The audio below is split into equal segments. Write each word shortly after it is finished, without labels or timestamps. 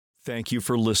Thank you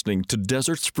for listening to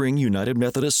Desert Spring United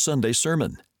Methodist Sunday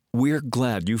Sermon. We're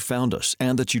glad you found us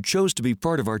and that you chose to be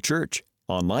part of our church.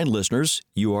 Online listeners,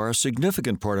 you are a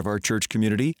significant part of our church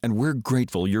community, and we're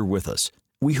grateful you're with us.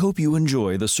 We hope you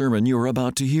enjoy the sermon you're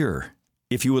about to hear.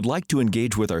 If you would like to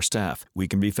engage with our staff, we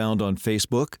can be found on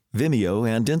Facebook, Vimeo,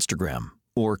 and Instagram,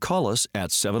 or call us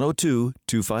at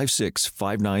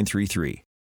 702-256-5933.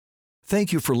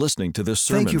 Thank you for listening to this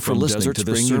sermon from Desert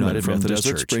Spring United Methodist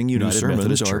Church. New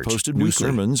sermons are posted weekly. New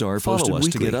sermons are posted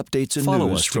weekly.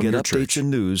 Follow us to get updates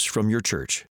and news from your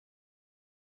church.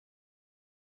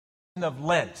 Of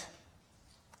Lent.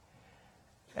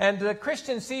 And the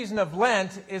Christian season of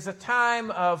Lent is a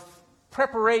time of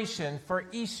preparation for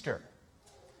Easter,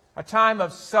 a time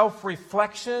of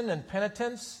self-reflection and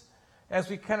penitence as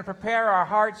we kind of prepare our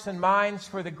hearts and minds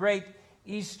for the great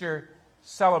Easter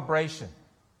celebration.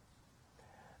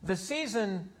 The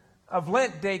season of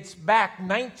Lent dates back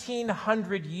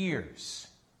 1,900 years,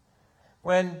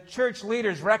 when church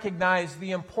leaders recognized the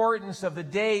importance of the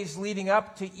days leading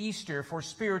up to Easter for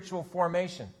spiritual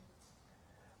formation.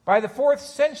 By the 4th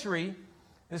century,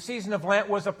 the season of Lent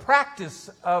was a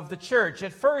practice of the church.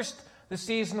 At first, the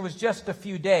season was just a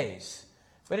few days,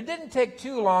 but it didn't take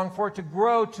too long for it to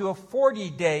grow to a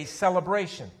 40-day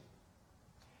celebration.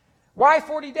 Why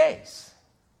 40 days?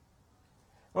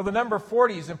 Well, the number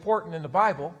 40 is important in the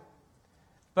Bible,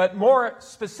 but more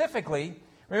specifically,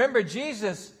 remember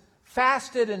Jesus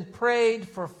fasted and prayed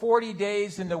for 40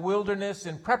 days in the wilderness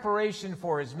in preparation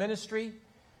for his ministry.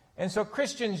 And so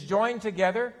Christians join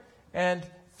together and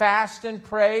fast and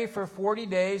pray for 40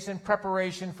 days in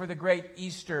preparation for the great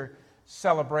Easter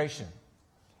celebration.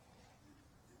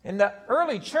 In the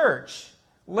early church,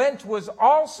 Lent was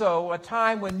also a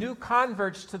time when new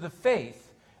converts to the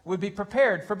faith would be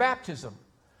prepared for baptism.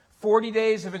 40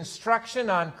 days of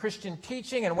instruction on Christian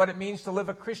teaching and what it means to live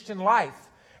a Christian life.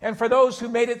 And for those who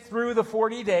made it through the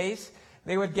 40 days,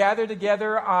 they would gather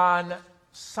together at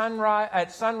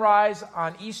sunrise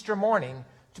on Easter morning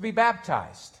to be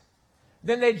baptized.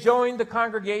 Then they joined the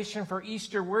congregation for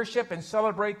Easter worship and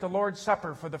celebrate the Lord's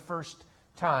Supper for the first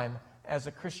time as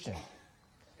a Christian.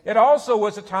 It also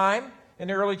was a time in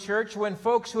the early church when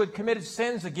folks who had committed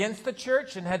sins against the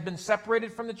church and had been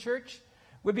separated from the church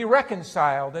would be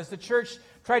reconciled as the church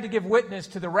tried to give witness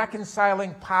to the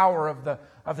reconciling power of the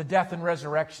death and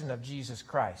resurrection of Jesus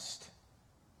Christ.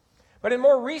 But in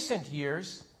more recent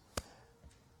years,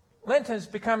 Lent has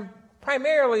become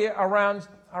primarily around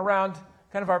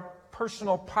kind of our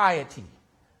personal piety,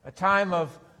 a time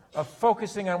of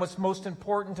focusing on what's most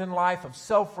important in life, of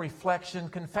self-reflection,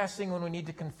 confessing when we need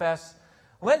to confess.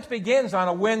 Lent begins on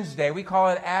a Wednesday. We call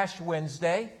it Ash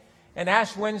Wednesday. And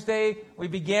Ash Wednesday, we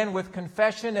begin with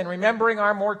confession and remembering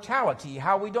our mortality,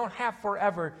 how we don't have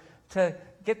forever to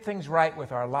get things right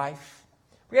with our life.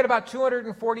 We had about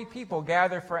 240 people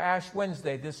gather for Ash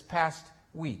Wednesday this past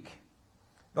week.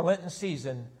 The Lenten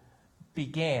season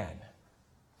began.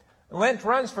 Lent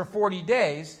runs for 40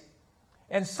 days,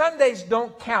 and Sundays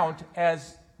don't count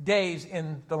as days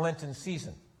in the Lenten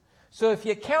season. So if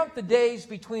you count the days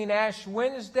between Ash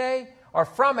Wednesday or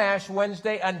from Ash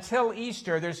Wednesday until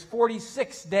Easter, there's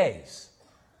 46 days.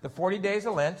 The 40 days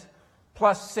of Lent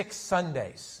plus 6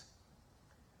 Sundays.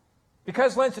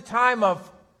 Because Lent's a time of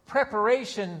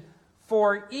preparation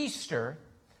for Easter,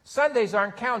 Sundays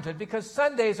aren't counted because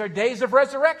Sundays are days of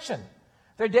resurrection.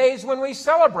 They're days when we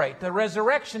celebrate the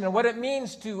resurrection and what it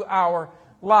means to our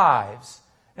lives.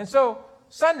 And so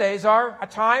Sundays are a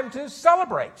time to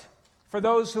celebrate. For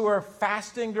those who are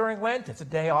fasting during Lent, it's a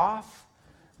day off.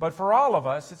 But for all of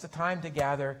us, it's a time to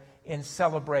gather in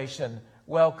celebration.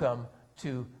 Welcome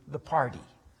to the party.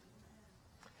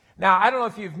 Now, I don't know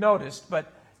if you've noticed,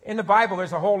 but in the Bible,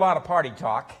 there's a whole lot of party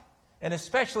talk. And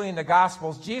especially in the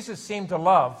Gospels, Jesus seemed to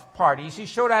love parties. He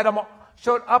showed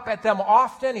up at them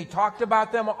often. He talked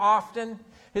about them often.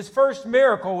 His first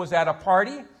miracle was at a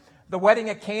party, the wedding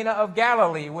at Cana of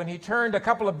Galilee, when he turned a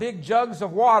couple of big jugs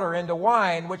of water into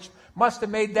wine, which must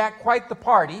have made that quite the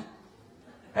party.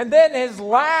 And then his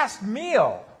last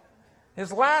meal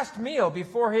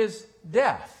before his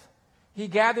death, he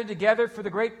gathered together for the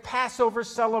great Passover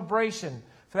celebration,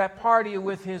 for that party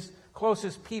with his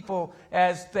closest people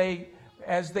as they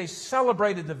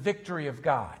celebrated the victory of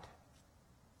God.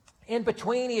 In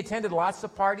between, he attended lots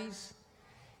of parties.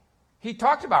 He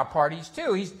talked about parties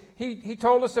too. He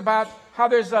told us about how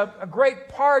there's a great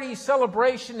party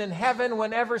celebration in heaven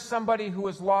whenever somebody who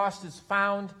is lost is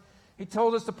found. He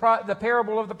told us the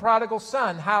parable of the prodigal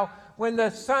son, how when the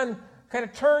son kind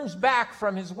of turns back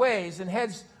from his ways and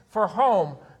heads for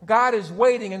home, God is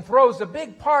waiting and throws a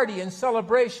big party and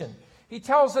celebration. He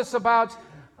tells us about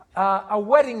a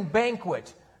wedding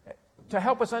banquet to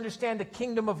help us understand the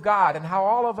kingdom of God and how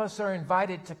all of us are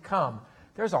invited to come.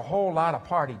 There's a whole lot of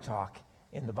party talk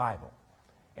in the Bible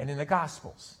and in the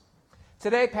Gospels.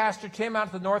 Today, Pastor Tim out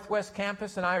at the Northwest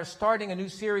Campus and I are starting a new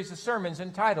series of sermons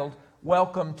entitled,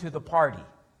 Welcome to the Party.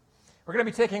 We're going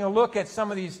to be taking a look at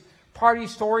some of these party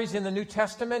stories in the New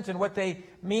Testament and what they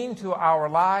mean to our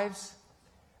lives.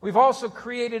 We've also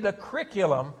created a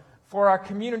curriculum for our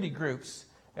community groups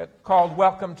called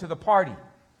Welcome to the Party.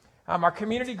 Our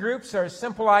community groups are a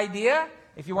simple idea.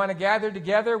 If you want to gather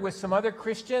together with some other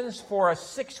Christians for a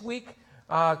 6-week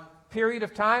period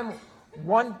of time,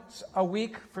 once a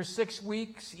week for 6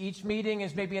 weeks, each meeting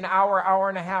is maybe an hour, hour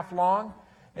and a half long.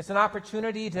 It's an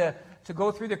opportunity to go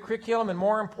through the curriculum and,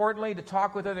 more importantly, to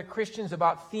talk with other Christians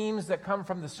about themes that come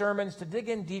from the sermons, to dig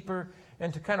in deeper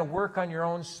and to kind of work on your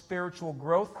own spiritual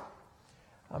growth.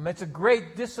 It's a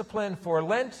great discipline for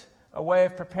Lent, a way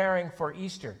of preparing for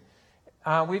Easter.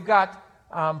 We've got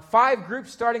 5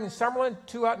 groups starting in Summerlin,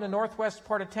 2 out in the northwest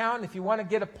part of town. If you want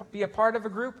to be a part of a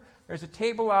group, there's a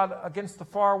table out against the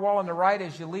far wall on the right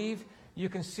as you leave. You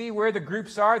can see where the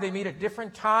groups are. They meet at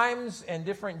different times and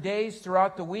different days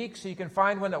throughout the week, so you can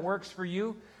find one that works for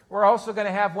you. We're also going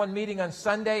to have one meeting on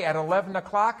Sunday at 11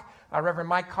 o'clock. Reverend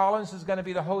Mike Collins is going to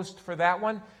be the host for that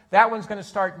one. That one's going to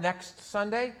start next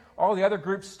Sunday. All the other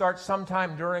groups start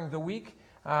sometime during the week.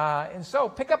 And so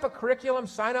pick up a curriculum,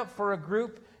 sign up for a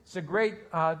group. It's a great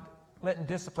Lenten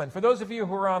discipline. For those of you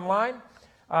who are online,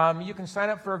 you can sign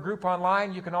up for a group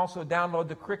online. You can also download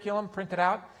the curriculum, print it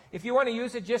out. If you want to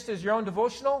use it just as your own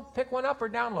devotional, pick one up or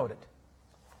download it.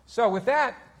 So with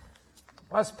that,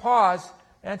 let's pause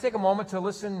and take a moment to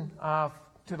listen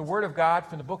to the Word of God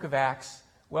from the book of Acts.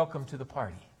 Welcome to the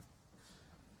party.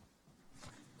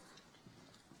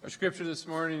 Our scripture this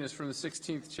morning is from the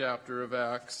 16th chapter of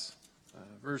Acts,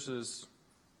 verses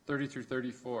 30 through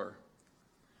 34.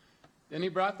 Then he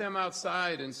brought them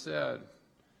outside and said,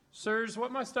 "Sirs,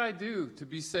 what must I do to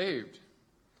be saved?"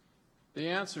 They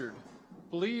answered,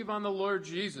 "Believe on the Lord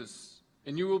Jesus,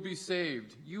 and you will be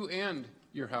saved, you and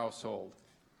your household."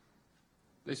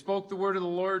 They spoke the word of the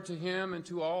Lord to him and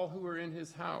to all who were in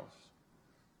his house.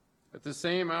 At the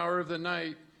same hour of the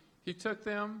night, he took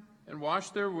them and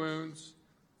washed their wounds.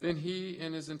 Then he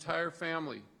and his entire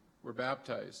family were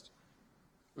baptized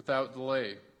without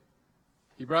delay.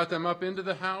 He brought them up into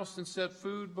the house and set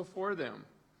food before them.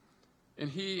 And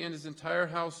he and his entire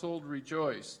household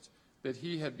rejoiced that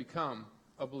he had become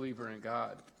a believer in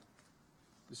God.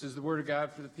 This is the word of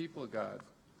God for the people of God.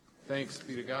 Thanks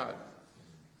be to God.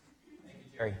 Thank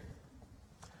you, Jerry.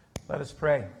 Let us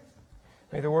pray.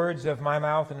 May the words of my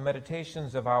mouth and the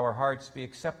meditations of our hearts be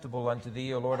acceptable unto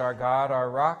thee, O Lord our God, our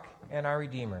rock and our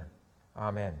Redeemer.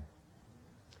 Amen.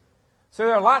 So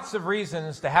there are lots of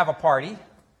reasons to have a party.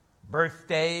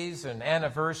 Birthdays and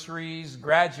anniversaries,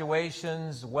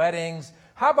 graduations, weddings.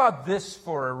 How about this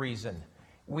for a reason?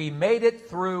 We made it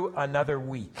through another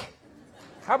week.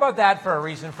 How about that for a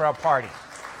reason for a party?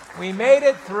 We made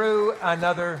it through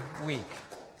another week.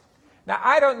 Now,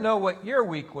 I don't know what your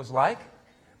week was like,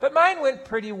 but mine went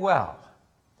pretty well.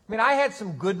 I mean, I had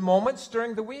some good moments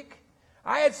during the week.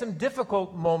 I had some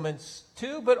difficult moments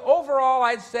too, but overall,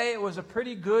 I'd say it was a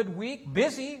pretty good week.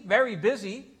 Busy, very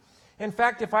busy. In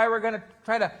fact, if I were going to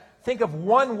try to think of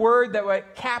one word that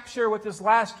would capture what this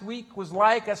last week was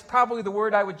like, that's probably the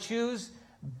word I would choose.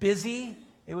 Busy.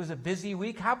 It was a busy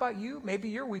week. How about you? Maybe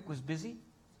your week was busy.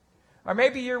 Or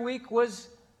maybe your week was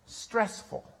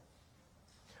stressful.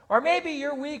 Or maybe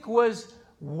your week was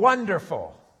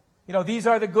wonderful. You know, these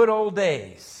are the good old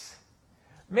days.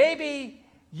 Maybe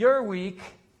your week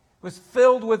was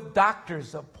filled with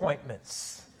doctor's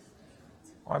appointments.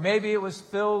 Or maybe it was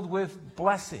filled with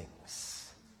blessings.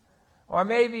 Or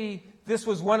maybe this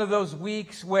was one of those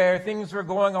weeks where things were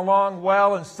going along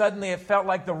well and suddenly it felt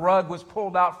like the rug was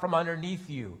pulled out from underneath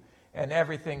you and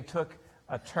everything took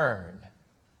a turn. I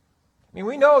mean,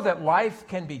 we know that life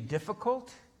can be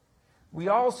difficult. We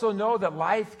also know that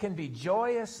life can be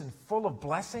joyous and full of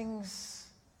blessings.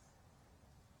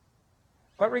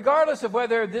 But regardless of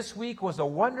whether this week was a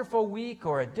wonderful week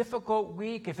or a difficult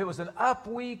week, if it was an up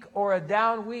week or a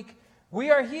down week, we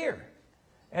are here.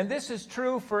 And this is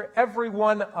true for every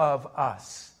one of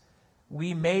us.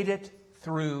 We made it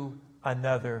through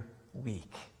another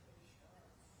week.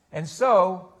 And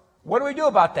so, what do we do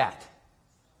about that?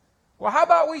 Well, how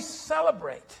about we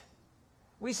celebrate?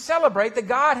 We celebrate that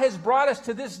God has brought us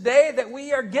to this day, that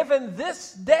we are given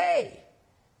this day.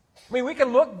 I mean, we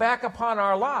can look back upon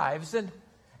our lives, and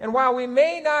while we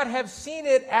may not have seen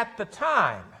it at the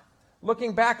time,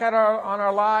 looking back on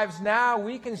our lives now,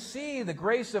 we can see the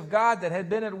grace of God that had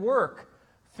been at work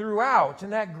throughout.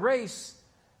 And that grace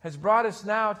has brought us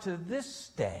now to this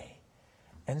day.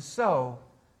 And so,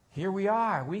 here we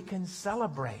are. We can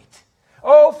celebrate.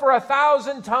 Oh, for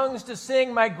 1,000 tongues to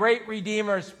sing my great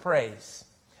Redeemer's praise.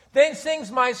 Then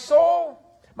sings my soul,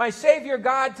 my Savior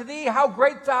God, to thee, how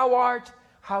great thou art,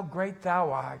 how great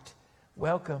thou art.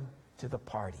 Welcome to the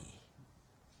party.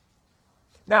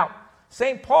 Now,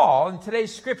 St. Paul in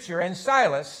today's scripture and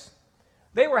Silas,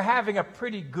 they were having a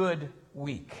pretty good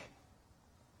week.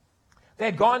 They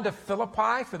had gone to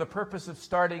Philippi for the purpose of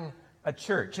starting a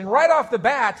church. And right off the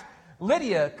bat,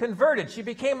 Lydia converted. She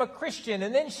became a Christian,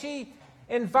 and then she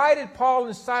invited Paul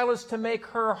and Silas to make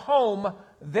her home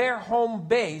their home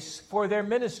base for their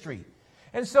ministry.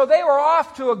 And so they were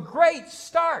off to a great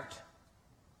start.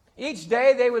 Each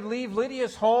day they would leave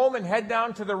Lydia's home and head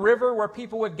down to the river where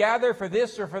people would gather for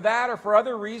this or for that or for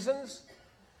other reasons.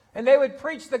 And they would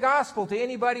preach the gospel to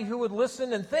anybody who would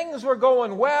listen, and things were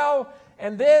going well.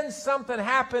 And then something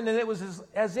happened, and it was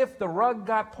as if the rug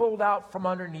got pulled out from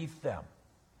underneath them.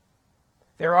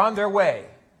 They were on their way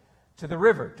to the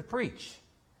river to preach,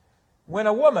 when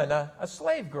a woman, a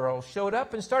slave girl, showed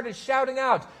up and started shouting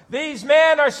out, "These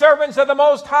men are servants of the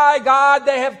Most High God.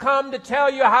 They have come to tell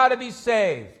you how to be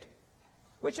saved."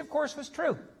 Which, of course, was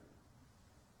true.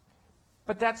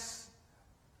 But that's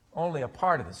only a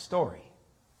part of the story.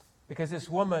 Because this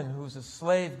woman, who's a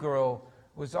slave girl,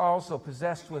 was also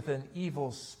possessed with an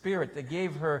evil spirit that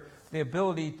gave her the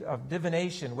ability of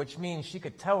divination, which means she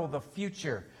could tell the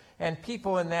future. And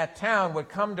people in that town would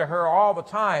come to her all the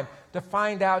time to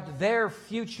find out their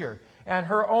future. And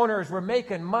her owners were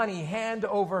making money hand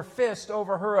over fist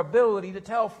over her ability to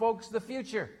tell folks the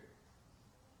future.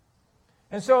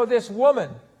 And so this woman,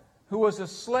 who was a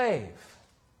slave,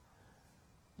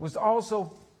 was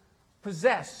also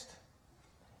possessed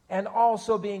and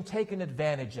also being taken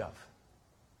advantage of.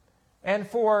 And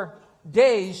for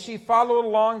days, she followed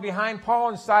along behind Paul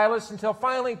and Silas until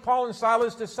finally Paul and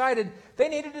Silas decided they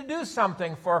needed to do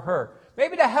something for her,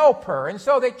 maybe to help her. And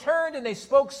so they turned and they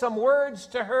spoke some words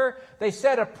to her. They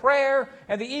said a prayer,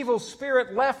 and the evil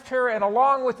spirit left her, and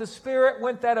along with the spirit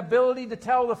went that ability to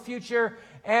tell the future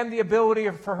and the ability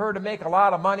for her to make a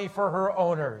lot of money for her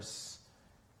owners.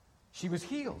 She was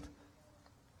healed.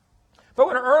 But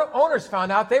when her owners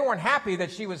found out, they weren't happy that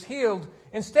she was healed.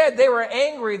 Instead, they were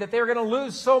angry that they were going to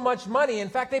lose so much money. In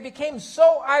fact, they became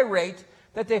so irate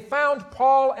that they found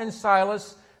Paul and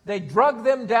Silas. They drugged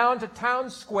them down to town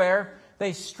square.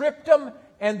 They stripped them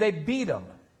and they beat them.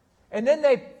 And then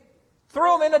they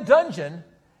threw them in a dungeon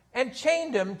and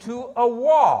chained them to a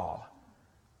wall.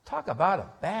 Talk about a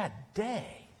bad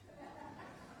day.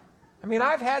 I mean,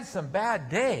 I've had some bad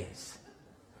days.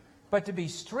 But to be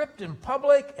stripped in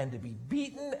public and to be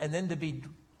beaten and then to be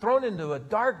thrown into a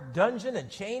dark dungeon and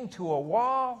chained to a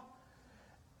wall.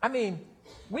 I mean,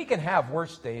 we can have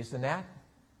worse days than that.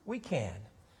 We can.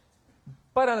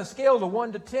 But on a scale of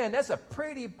 1 to 10, that's a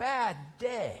pretty bad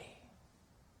day.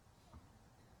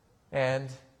 And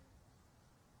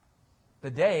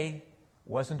the day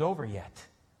wasn't over yet.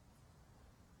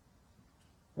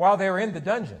 While they were in the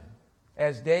dungeon,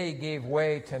 as day gave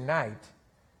way to night,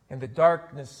 and the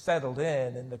darkness settled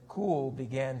in, and the cool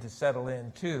began to settle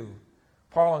in too,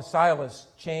 Paul and Silas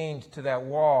chained to that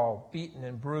wall, beaten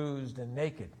and bruised and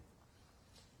naked.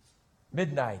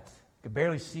 Midnight, could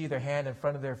barely see their hand in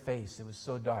front of their face. It was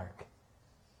so dark.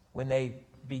 When they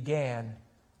began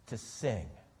to sing.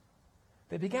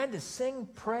 They began to sing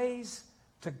praise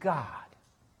to God.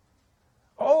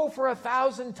 Oh, for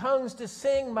 1,000 tongues to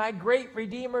sing my great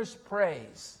Redeemer's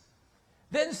praise.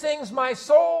 Then sings my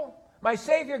soul, my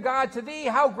Savior God, to thee,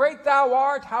 how great thou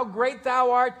art, how great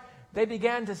thou art. They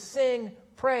began to sing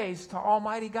praise to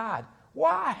Almighty God.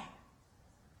 Why?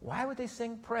 Why would they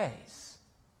sing praise?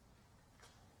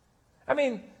 I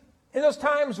mean, in those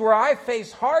times where I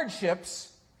face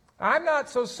hardships, I'm not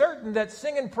so certain that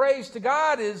singing praise to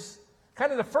God is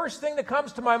kind of the first thing that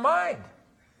comes to my mind.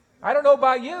 I don't know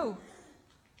about you.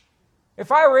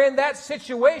 If I were in that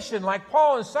situation like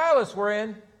Paul and Silas were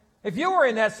in, if you were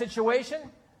in that situation,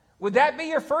 would that be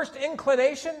your first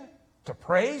inclination to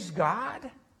praise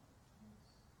God?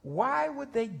 Why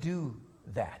would they do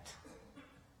that?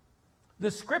 The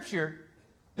Scripture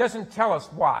doesn't tell us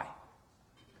why.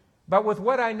 But with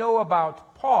what I know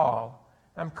about Paul,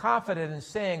 I'm confident in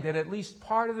saying that at least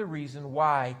part of the reason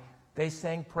why they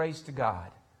sang praise to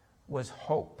God was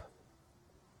hope.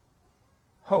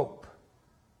 Hope.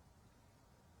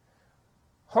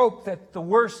 Hope that the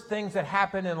worst things that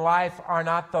happen in life are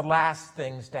not the last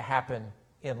things to happen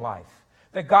in life.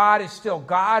 That God is still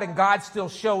God and God still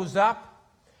shows up.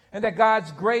 And that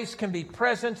God's grace can be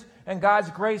present and God's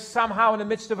grace somehow in the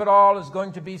midst of it all is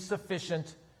going to be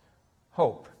sufficient.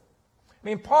 Hope. I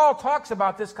mean, Paul talks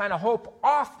about this kind of hope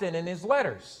often in his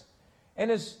letters. In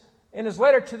his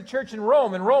letter to the church in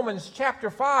Rome, in Romans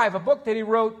chapter 5, a book that he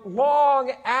wrote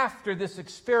long after this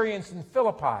experience in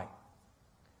Philippi,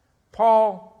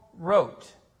 Paul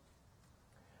wrote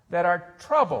that our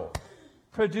trouble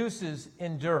produces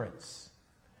endurance,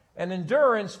 and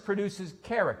endurance produces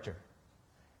character,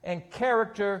 and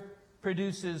character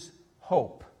produces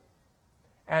hope,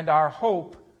 and our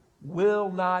hope will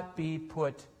not be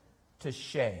put to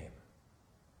shame.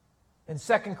 In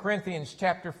 2 Corinthians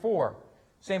chapter 4,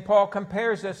 St. Paul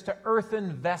compares us to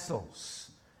earthen vessels,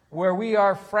 where we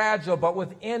are fragile, but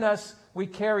within us we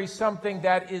carry something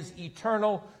that is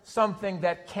eternal, something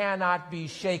that cannot be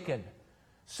shaken.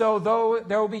 So though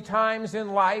there will be times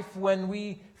in life when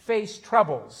we face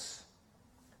troubles,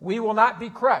 we will not be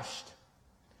crushed.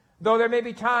 Though there may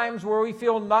be times where we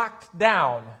feel knocked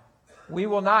down, we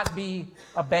will not be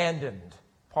abandoned,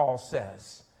 Paul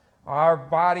says. Our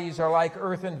bodies are like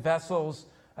earthen vessels,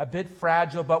 a bit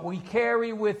fragile, but we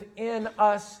carry within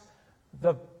us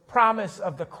the promise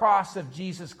of the cross of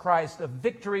Jesus Christ, of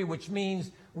victory, which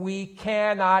means we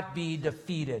cannot be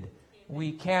defeated.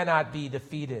 We cannot be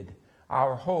defeated.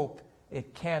 Our hope,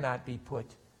 it cannot be put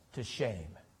to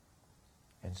shame.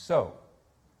 And so,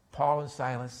 Paul and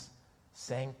Silas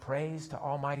sang praise to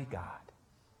Almighty God.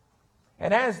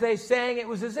 And as they sang, it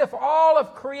was as if all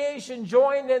of creation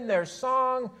joined in their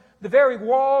song. The very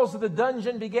walls of the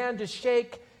dungeon began to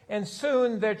shake, and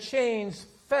soon their chains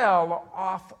fell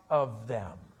off of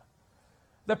them.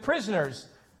 The prisoners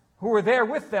who were there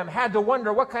with them had to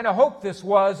wonder what kind of hope this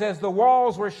was as the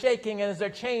walls were shaking and as their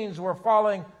chains were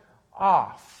falling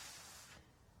off.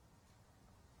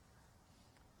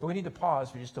 But we need to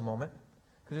pause for just a moment,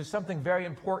 because there's something very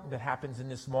important that happens in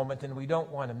this moment, and we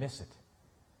don't want to miss it.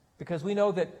 Because we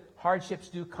know that hardships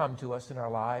do come to us in our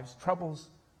lives. Troubles,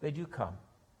 they do come.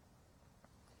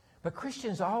 But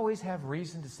Christians always have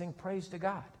reason to sing praise to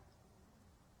God.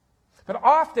 But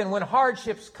often when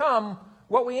hardships come,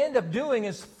 what we end up doing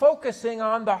is focusing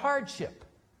on the hardship.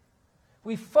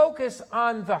 We focus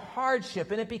on the hardship,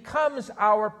 and it becomes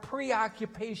our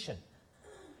preoccupation.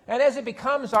 And as it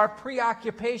becomes our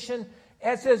preoccupation,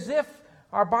 it's as if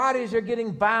our bodies are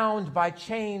getting bound by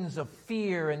chains of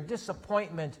fear and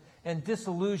disappointment and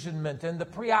disillusionment and the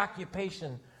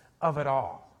preoccupation of it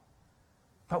all.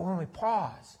 But when we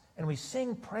pause and we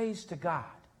sing praise to God,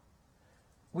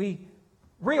 we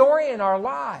reorient our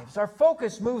lives. Our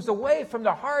focus moves away from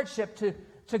the hardship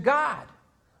to God.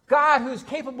 God who's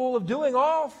capable of doing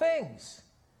all things.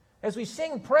 As we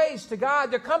sing praise to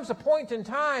God, there comes a point in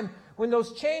time when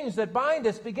those chains that bind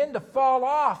us begin to fall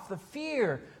off. The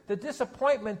fear, the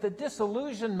disappointment, the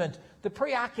disillusionment, the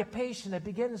preoccupation, it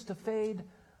begins to fade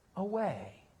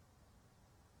away.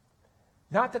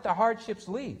 Not that the hardships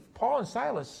leave. Paul and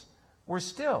Silas were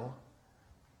still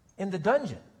in the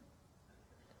dungeon.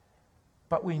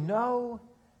 But we know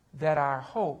that our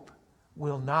hope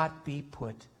will not be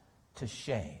put to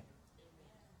shame.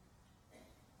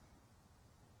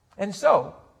 And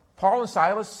so, Paul and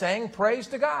Silas sang praise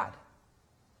to God.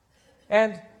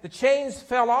 And the chains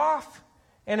fell off,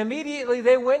 and immediately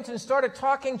they went and started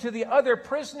talking to the other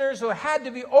prisoners who had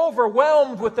to be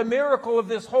overwhelmed with the miracle of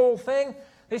this whole thing.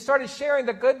 They started sharing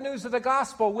the good news of the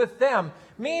gospel with them.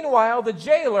 Meanwhile, the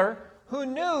jailer, who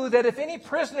knew that if any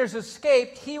prisoners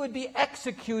escaped, he would be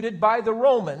executed by the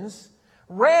Romans,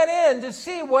 ran in to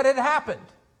see what had happened.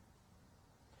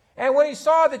 And when he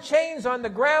saw the chains on the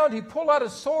ground, he pulled out a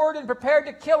sword and prepared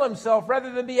to kill himself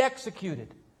rather than be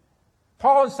executed.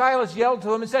 Paul and Silas yelled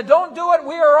to him and said, "Don't do it,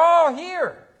 we are all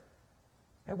here."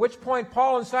 At which point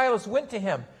Paul and Silas went to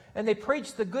him, and they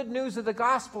preached the good news of the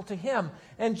gospel to him.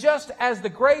 And just as the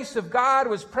grace of God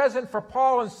was present for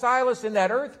Paul and Silas in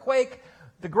that earthquake,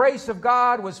 the grace of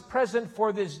God was present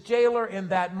for this jailer in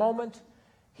that moment.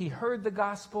 He heard the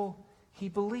gospel, he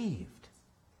believed,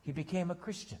 he became a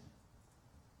Christian.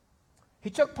 He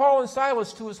took Paul and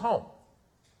Silas to his home.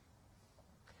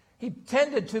 He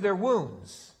tended to their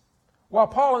wounds, while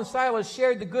Paul and Silas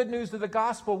shared the good news of the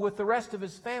gospel with the rest of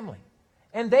his family.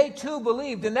 And they too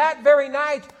believed. And that very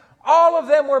night, all of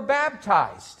them were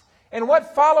baptized. And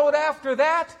what followed after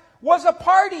that was a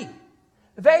party.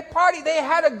 They partied. They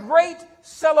had a great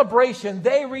celebration.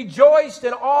 They rejoiced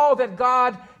in all that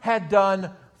God had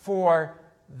done for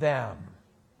them.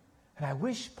 And I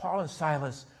wish Paul and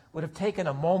Silas would have taken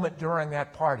a moment during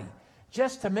that party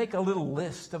just to make a little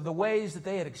list of the ways that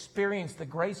they had experienced the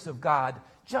grace of God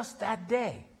just that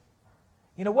day.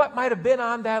 You know, what might have been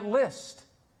on that list?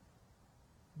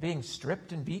 Being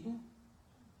stripped and beaten,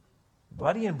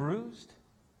 bloody and bruised,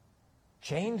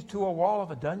 chained to a wall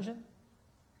of a dungeon,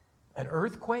 an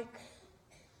earthquake,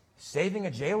 saving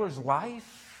a jailer's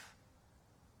life,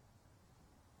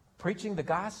 preaching the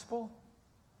gospel,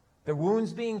 their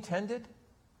wounds being tended,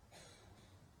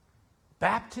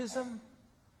 baptism.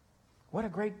 What a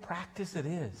great practice it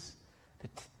is to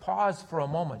pause for a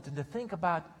moment and to think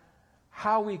about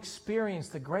how we experience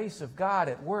the grace of God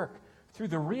at work through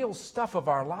the real stuff of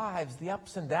our lives, the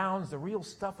ups and downs, the real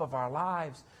stuff of our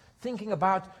lives, thinking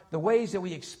about the ways that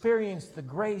we experience the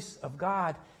grace of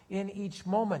God in each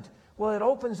moment. Well, it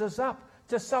opens us up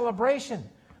to celebration.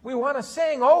 We want to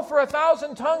sing, oh, for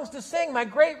 1,000 tongues to sing my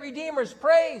great Redeemer's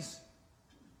praise.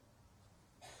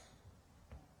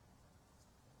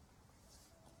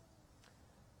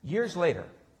 Years later,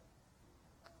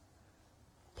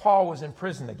 Paul was in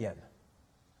prison again.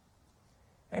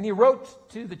 And he wrote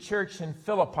to the church in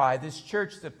Philippi, this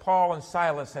church that Paul and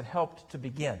Silas had helped to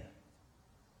begin.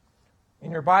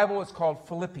 In your Bible, it's called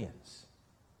Philippians.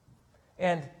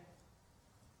 And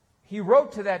he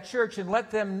wrote to that church and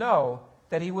let them know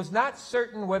that he was not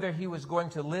certain whether he was going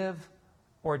to live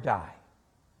or die.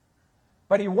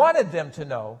 But he wanted them to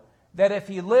know that if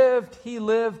he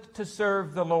lived to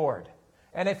serve the Lord.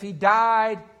 And if he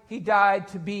died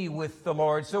to be with the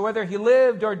Lord. So whether he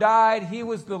lived or died, he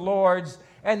was the Lord's.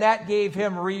 And that gave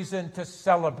him reason to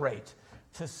celebrate.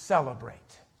 To celebrate.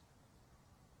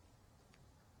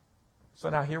 So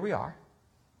now here we are.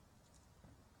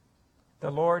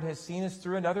 The Lord has seen us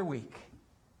through another week.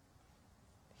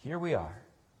 Here we are.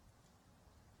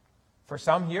 For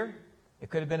some here,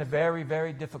 it could have been a very,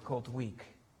 very difficult week.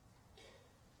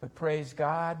 But praise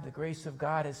God, the grace of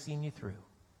God has seen you through.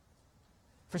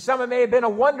 For some, it may have been a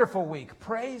wonderful week.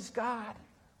 Praise God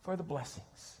for the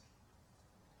blessings.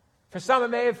 For some, it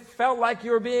may have felt like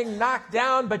you were being knocked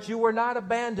down, but you were not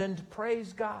abandoned.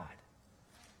 Praise God.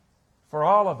 For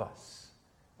all of us,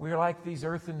 we are like these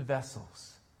earthen vessels.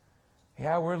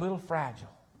 Yeah, we're a little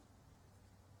fragile.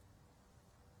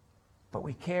 But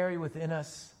we carry within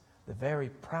us the very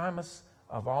promise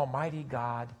of Almighty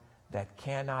God that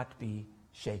cannot be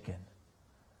shaken.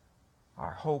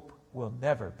 Our hope will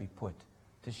never be put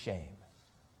to shame.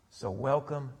 So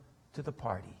welcome to the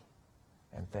party,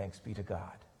 and thanks be to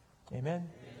God. Amen?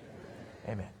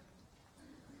 Amen. Amen.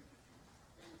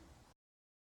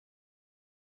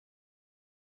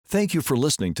 Thank you for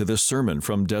listening to this sermon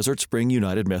from Desert Spring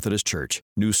United Methodist Church.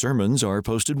 New sermons are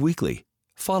posted weekly.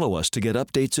 Follow us to get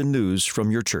updates and news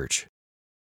from your church.